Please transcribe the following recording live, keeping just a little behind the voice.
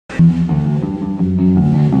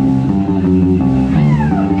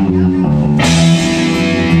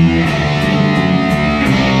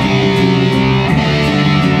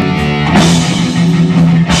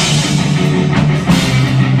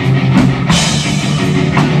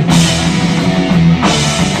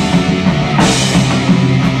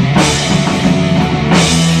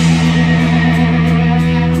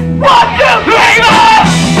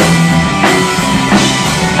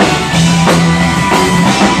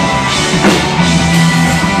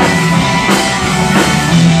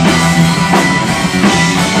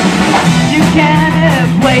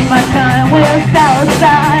Wait my time with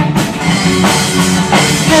Palestine.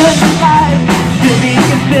 Living life should be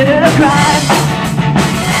considered a crime.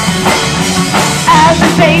 As the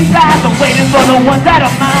days pass, I'm waiting for the ones that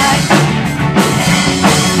are mine.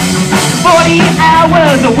 40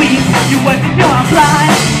 hours a week, you work until I'm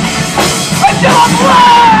blind. Until I'm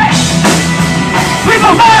blind!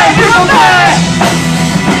 People die, people die!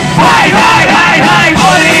 Hey, hey, hey, hey,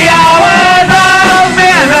 40 hours of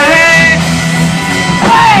misery!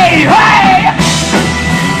 Hey, hey!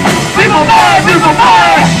 People die, people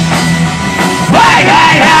die! Hey,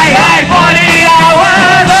 hey, hey, hey! 40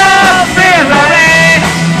 hours of misery!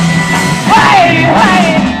 Hey,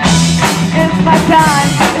 hey! It's my time,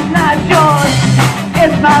 it's not yours.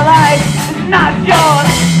 It's my life, it's not yours.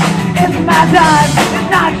 It's my time, it's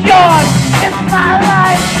not yours. It's my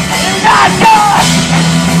life, it's not yours.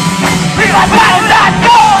 It's my time, it's not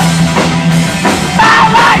yours. My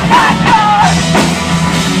life, not yours.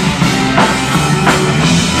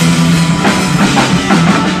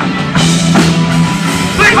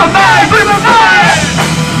 People die, people die!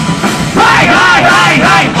 Hey, hey, hey,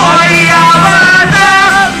 hey! 40 hours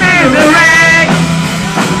of misery!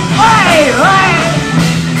 Hey, hey!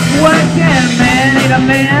 What can a man need a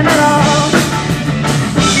man at all?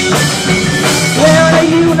 Wearing a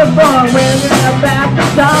uniform, wearing a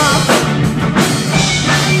bastard top.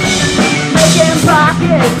 Making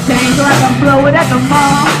pockets change like I'm blowing at the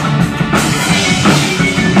mall.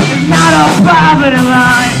 It's not a profit in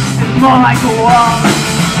line, it's more like a wall.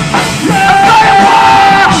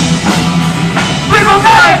 People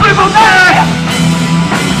die, people die!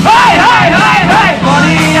 Hey, hey, hey, hey!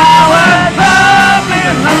 40 hours of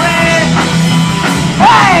misery!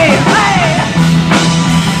 Hey, hey!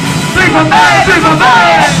 People die, people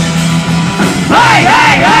die! Hey,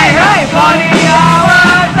 hey, hey, hey! 40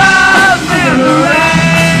 hours of misery!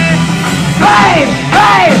 Hey,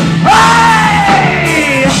 hey, hey!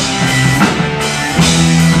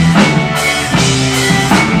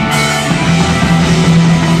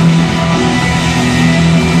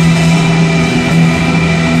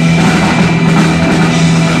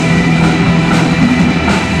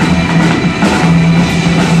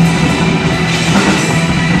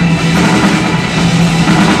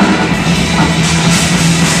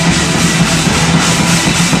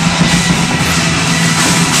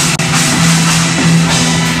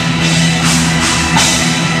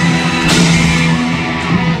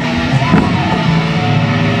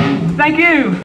 Thank you.